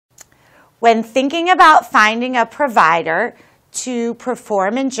When thinking about finding a provider to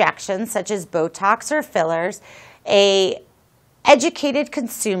perform injections such as Botox or fillers, an educated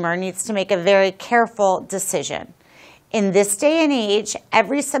consumer needs to make a very careful decision. In this day and age,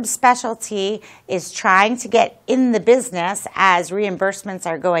 every subspecialty is trying to get in the business as reimbursements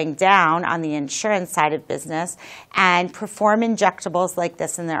are going down on the insurance side of business and perform injectables like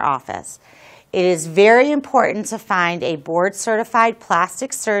this in their office. It is very important to find a board-certified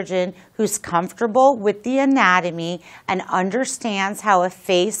plastic surgeon who's comfortable with the anatomy and understands how a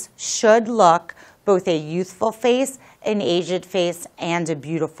face should look, both a youthful face, an aged face, and a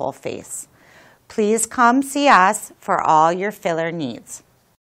beautiful face. Please come see us for all your filler needs.